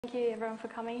Thank you everyone for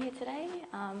coming here today.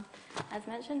 As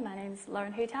mentioned, my name is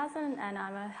Houthuysen and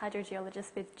I'm a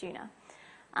hydrogeologist with JUNA.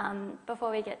 Before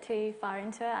we get too far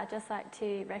into it, I'd just like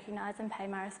to recognise and pay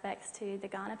my respects to the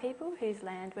Kaurna people whose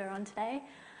land we're on today,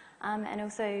 and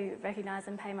also recognise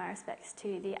and pay my respects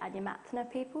to the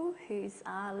Adnyamathanha people whose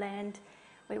land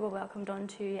we were welcomed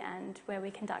onto and where we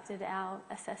conducted our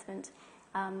assessment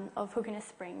of Hookina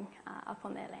Spring up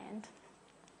on their land.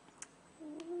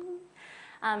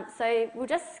 So we'll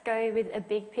just go with a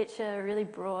big picture, a really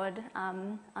broad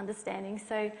understanding.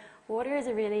 So water is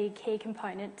a really key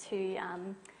component to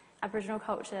Aboriginal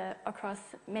culture across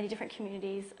many different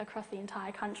communities across the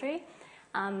entire country.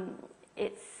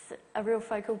 It's a real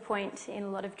focal point in a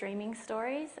lot of dreaming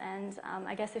stories, and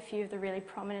I guess a few of the really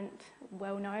prominent,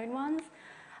 well-known ones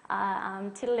are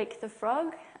Tiddalik the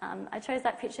Frog. I chose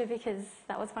that picture because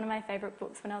that was one of my favourite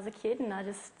books when I was a kid, and I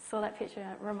just saw that picture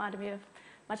and it reminded me of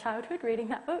my childhood reading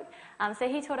that book. So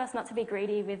he taught us not to be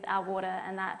greedy with our water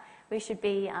and that we should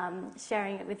be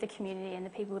sharing it with the community and the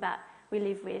people that we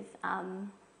live with. And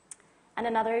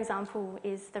another example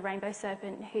is the rainbow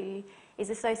serpent, who is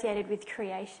associated with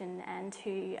creation and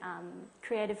who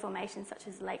created formations such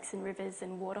as lakes and rivers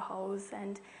and waterholes.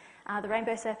 And the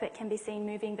rainbow serpent can be seen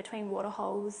moving between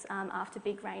waterholes after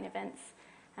big rain events,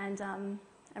 and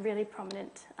a really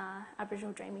prominent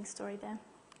Aboriginal dreaming story there.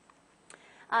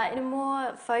 In a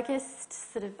more focused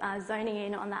sort of zoning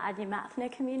in on the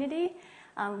Adnyamathanha community,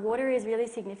 water is really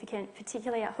significant,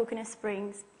 particularly at Hookina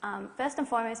Springs, first and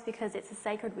foremost because it's a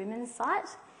sacred women's site.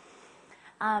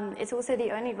 It's also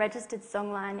the only registered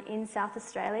songline in South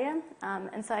Australia,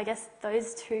 and so I guess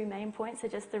those two main points are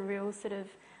just the real sort of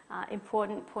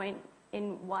important point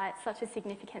in why it's such a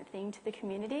significant thing to the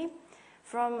community.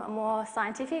 From a more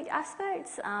scientific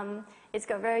aspect, it's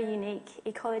got very unique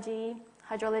ecology,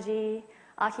 hydrology,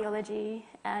 archaeology,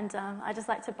 and I just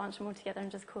like to bunch them all together and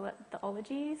just call it the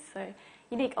ologies, so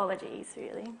unique ologies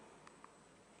really.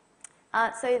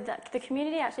 So the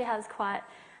community actually has quite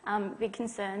big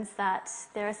concerns that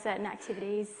there are certain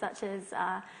activities such as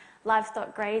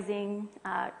livestock grazing,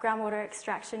 groundwater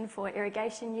extraction for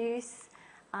irrigation use,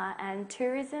 and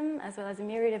tourism, as well as a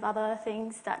myriad of other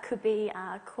things that could be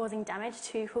causing damage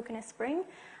to Hookina Spring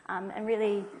and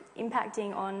really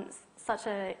impacting on such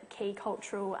a key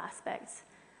cultural aspect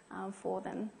for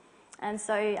them. And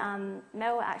so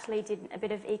Mel actually did a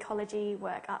bit of ecology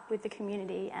work up with the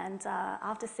community, and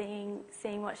after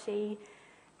seeing what she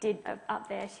did up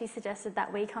there, she suggested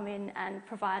that we come in and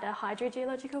provide a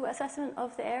hydrogeological assessment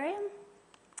of the area.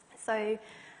 So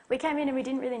we came in and we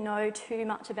didn't really know too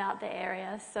much about the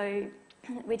area, so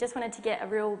we just wanted to get a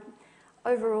real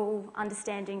overall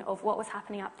understanding of what was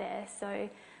happening up there. So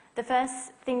the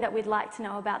first thing that we'd like to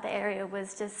know about the area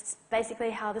was just basically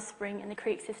how the spring and the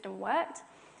creek system worked,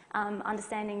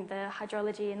 understanding the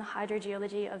hydrology and the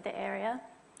hydrogeology of the area.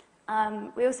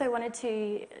 We also wanted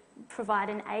to provide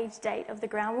an age date of the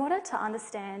groundwater to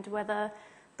understand whether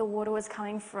the water was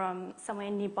coming from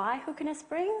somewhere nearby Hookina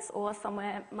Springs or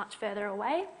somewhere much further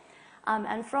away.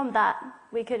 And from that,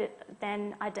 we could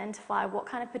then identify what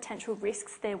kind of potential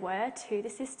risks there were to the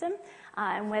system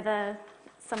and whether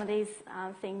some of these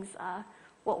things are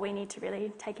what we need to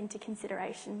really take into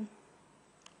consideration.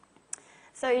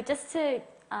 So just to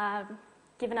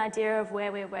give an idea of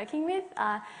where we're working with,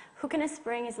 Hookina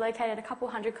Spring is located a couple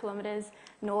 100 kilometres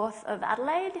north of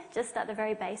Adelaide, just at the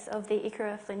very base of the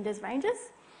Ikara Flinders ranges.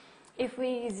 If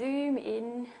we zoom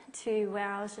in to where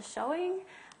I was just showing,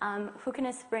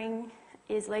 Hookina Spring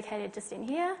is located just in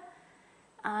here,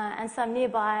 and some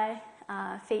nearby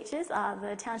features are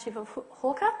the township of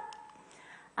Pungka,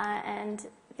 and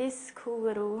this cool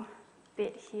little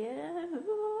bit here,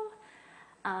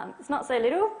 it's not so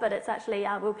little, but it's actually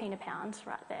Wilpena Pound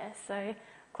right there, so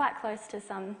quite close to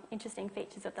some interesting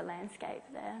features of the landscape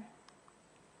there.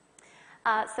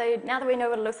 So now that we know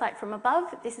what it looks like from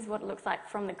above, this is what it looks like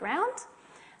from the ground.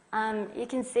 You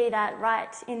can see that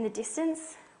right in the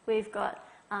distance we've got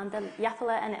the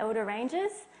Yathela and Elder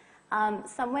ranges.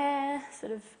 Somewhere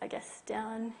sort of, I guess,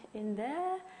 down in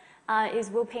there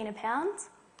is Wilpena Pound.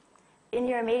 In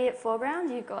your immediate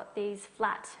foreground you've got these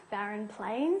flat barren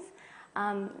plains.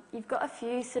 You've got a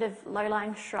few sort of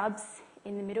low-lying shrubs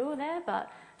in the middle there, but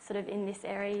sort of in this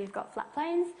area you've got flat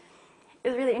plains. It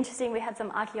was really interesting, we had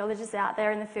some archaeologists out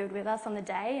there in the field with us on the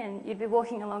day, and you'd be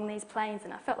walking along these plains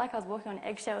and I felt like I was walking on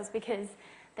eggshells because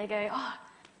they go, oh,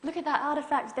 look at that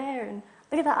artefact there and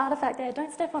look at that artefact there,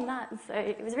 don't step on that. And so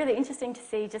it was really interesting to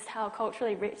see just how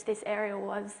culturally rich this area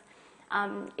was,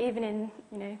 even in,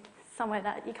 you know, somewhere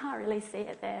that you can't really see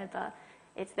it there, but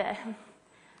it's there.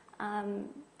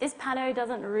 This pano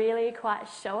doesn't really quite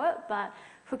show it, but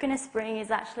Hookina Spring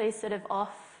is actually sort of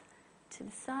off to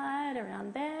the side,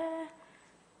 around there.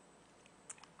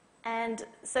 And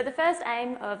so the first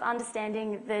aim of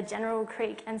understanding the general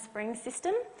creek and spring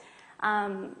system,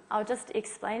 I'll just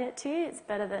explain it to you. It's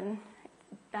better than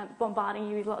bombarding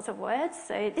you with lots of words.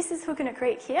 So this is Hookina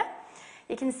Creek here.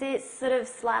 You can see it's sort of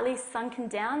slightly sunken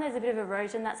down. There's a bit of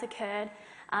erosion that's occurred,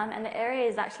 and the area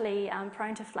is actually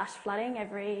prone to flash flooding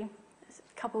every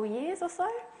couple of years or so.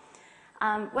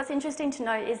 What's interesting to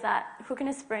note is that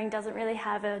Hookina Spring doesn't really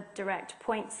have a direct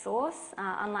point source,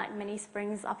 unlike many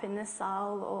springs up in the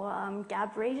Sal or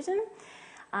Gab region.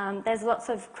 There's lots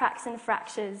of cracks and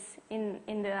fractures in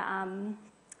the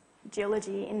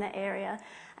geology in the area,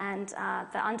 and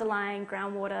the underlying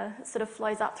groundwater sort of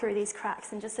flows up through these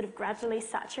cracks and just sort of gradually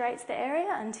saturates the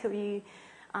area until you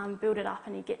build it up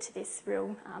and you get to this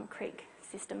real creek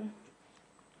system.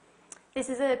 This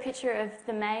is a picture of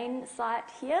the main site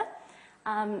here.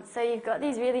 So you've got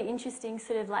these really interesting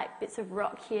sort of like bits of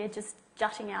rock here just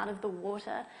jutting out of the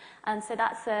water, and so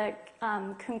that's a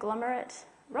conglomerate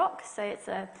rock, so it's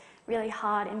a really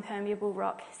hard impermeable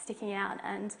rock sticking out,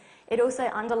 and it also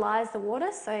underlies the water,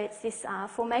 so it's this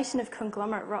formation of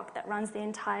conglomerate rock that runs the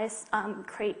entire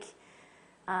creek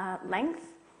length,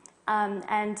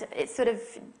 and it sort of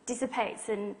dissipates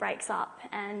and breaks up,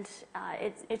 and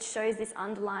it shows this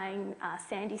underlying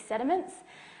sandy sediments.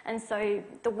 And so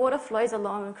the water flows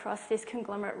along across this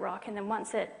conglomerate rock, and then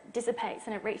once it dissipates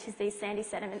and it reaches these sandy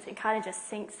sediments, it kind of just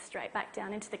sinks straight back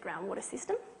down into the groundwater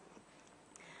system.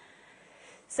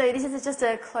 So this is just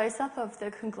a close-up of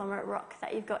the conglomerate rock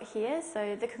that you've got here.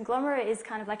 So the conglomerate is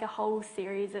kind of like a whole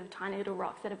series of tiny little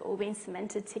rocks that have all been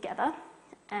cemented together.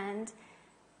 And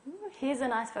here's a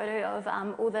nice photo of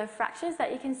all the fractures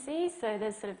that you can see. So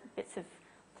there's sort of bits of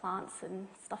plants and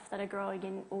stuff that are growing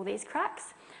in all these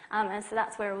cracks. And so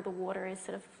that's where all the water is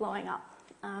sort of flowing up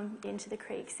into the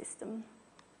creek system.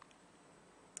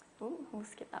 Ooh, we'll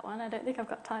skip that one. I don't think I've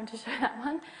got time to show that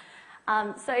one.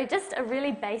 So just a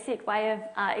really basic way of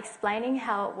explaining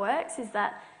how it works is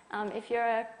that if you're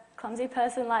a clumsy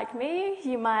person like me,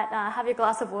 you might have your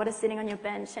glass of water sitting on your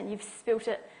bench and you've spilt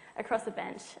it across the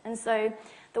bench. And so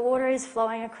the water is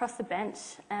flowing across the bench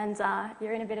and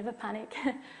you're in a bit of a panic.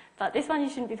 But this one you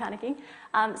shouldn't be panicking.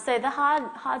 So the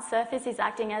hard surface is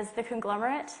acting as the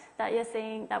conglomerate that you're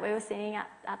seeing, that we were seeing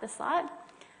at the site.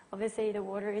 Obviously the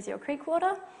water is your creek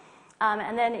water.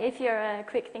 And then if you're a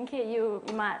quick thinker, you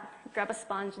might grab a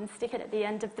sponge and stick it at the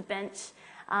end of the bench.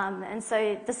 And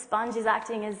so the sponge is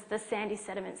acting as the sandy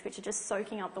sediments, which are just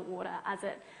soaking up the water as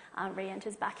it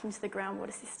re-enters back into the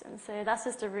groundwater system. So that's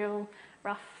just a real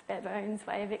rough, bare bones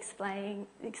way of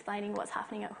explaining what's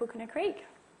happening at Hookina Creek.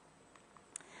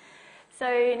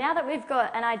 So now that we've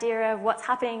got an idea of what's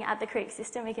happening at the creek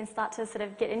system, we can start to sort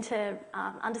of get into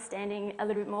understanding a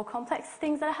little bit more complex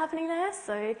things that are happening there.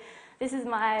 So this is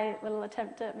my little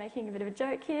attempt at making a bit of a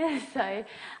joke here. So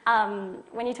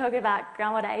when you talk about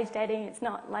groundwater age dating, it's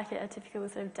not like a typical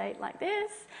sort of date like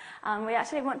this. We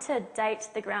actually want to date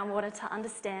the groundwater to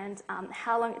understand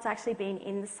how long it's actually been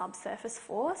in the subsurface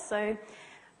for. So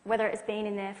whether it's been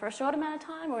in there for a short amount of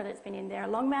time or whether it's been in there a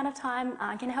long amount of time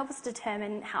can help us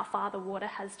determine how far the water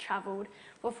has travelled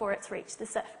before it's reached the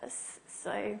surface.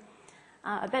 So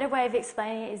a better way of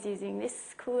explaining it is using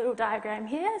this cool little diagram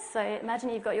here. So imagine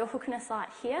you've got your Hookina site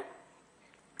here.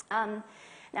 Now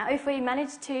if we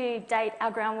manage to date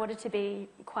our groundwater to be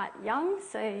quite young,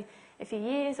 so a few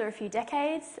years or a few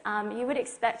decades, you would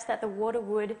expect that the water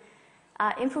would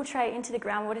infiltrate into the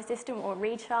groundwater system or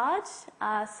recharge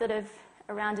sort of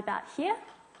around about here,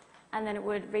 and then it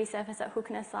would resurface at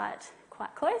Hookina site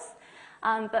quite close.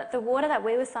 But the water that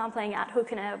we were sampling at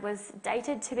Hookina was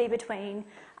dated to be between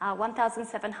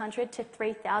 1,700 to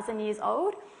 3,000 years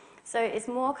old. So it's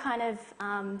more kind of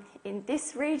in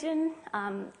this region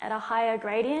at a higher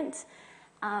gradient,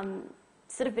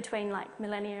 sort of between like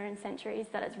millennia and centuries,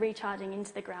 that it's recharging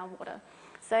into the groundwater.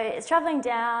 So it's travelling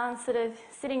down, sort of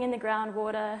sitting in the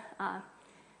groundwater,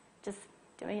 just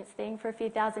doing its thing for a few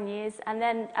thousand years. And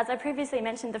then, as I previously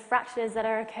mentioned, the fractures that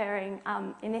are occurring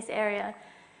in this area,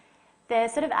 they're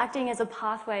sort of acting as a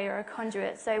pathway or a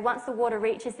conduit. So once the water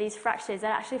reaches these fractures, it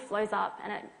actually flows up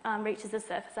and it reaches the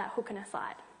surface at Hookina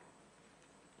site.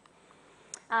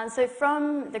 So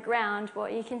from the ground,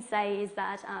 what you can say is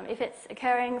that if it's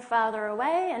occurring farther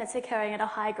away and it's occurring at a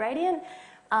high gradient,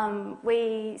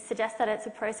 we suggest that it's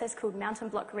a process called mountain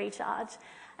block recharge.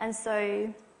 And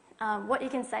so what you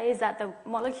can say is that the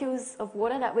molecules of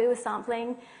water that we were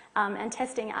sampling and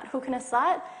testing at Hookina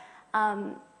site,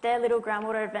 their little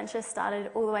groundwater adventure started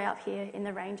all the way up here in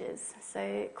the ranges.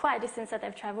 So quite a distance that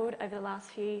they've travelled over the last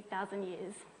few thousand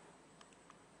years.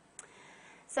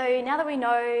 So now that we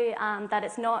know that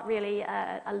it's not really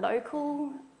a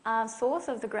local source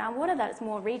of the groundwater, that it's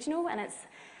more regional, and it's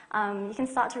you can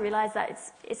start to realise that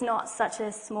it's not such a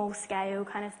small scale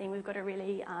kind of thing. We've got to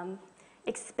really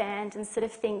expand and sort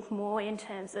of think more in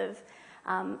terms of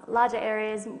larger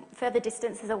areas, further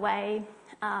distances away,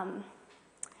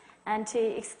 and to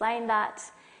explain that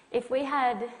if we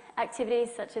had activities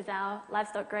such as our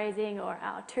livestock grazing or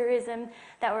our tourism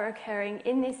that were occurring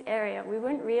in this area, we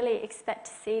wouldn't really expect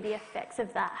to see the effects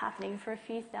of that happening for a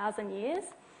few thousand years.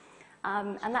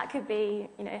 And that could be,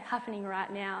 happening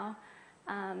right now,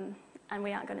 and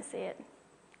we aren't going to see it,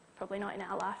 probably not in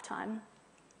our lifetime.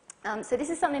 So this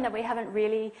is something that we haven't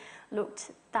really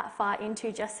looked that far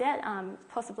into just yet,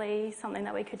 possibly something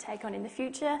that we could take on in the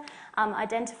future,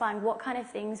 identifying what kind of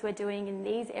things we're doing in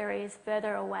these areas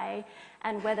further away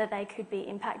and whether they could be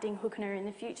impacting Hookina in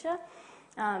the future.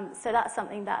 So that's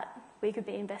something that we could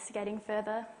be investigating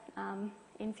further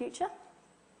in future.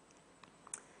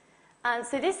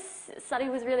 So this study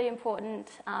was really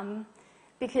important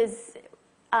because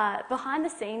behind the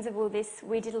scenes of all this,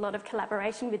 we did a lot of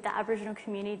collaboration with the Aboriginal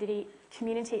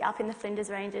community up in the Flinders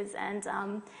Ranges,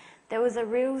 and there was a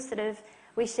real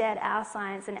we shared our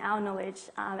science and our knowledge,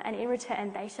 and in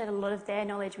return they shared a lot of their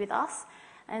knowledge with us.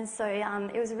 And so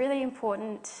it was a really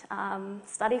important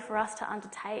study for us to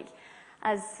undertake,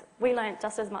 as we learnt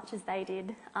just as much as they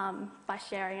did by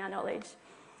sharing our knowledge.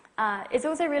 It's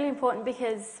also really important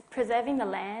because preserving the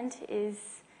land is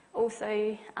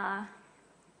also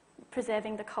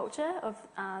preserving the culture of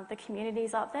the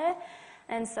communities up there,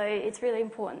 and so it's really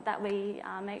important that we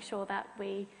make sure that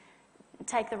we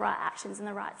take the right actions and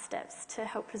the right steps to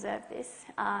help preserve this.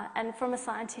 And from a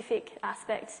scientific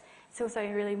aspect, it's also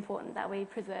really important that we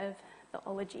preserve the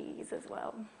ologies as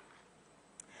well.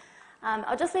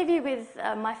 I'll just leave you with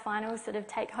my final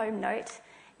take-home note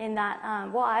in that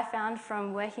what I found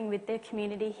from working with the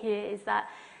community here is that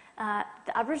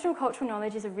the Aboriginal cultural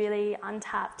knowledge is a really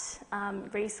untapped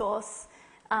resource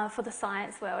for the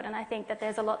science world, and I think that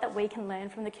there's a lot that we can learn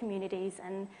from the communities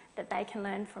and that they can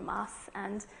learn from us,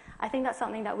 and I think that's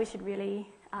something that we should really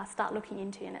start looking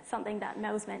into, and it's something that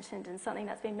Mel's mentioned and something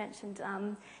that's been mentioned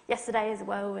yesterday as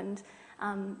well, and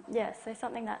so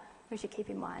something that we should keep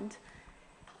in mind.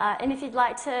 And if you'd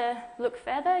like to look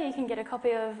further, you can get a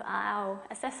copy of our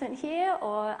assessment here,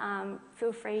 or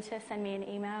feel free to send me an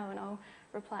email and I'll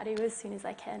reply to you as soon as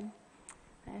I can.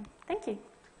 Thank you.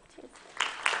 Cheers.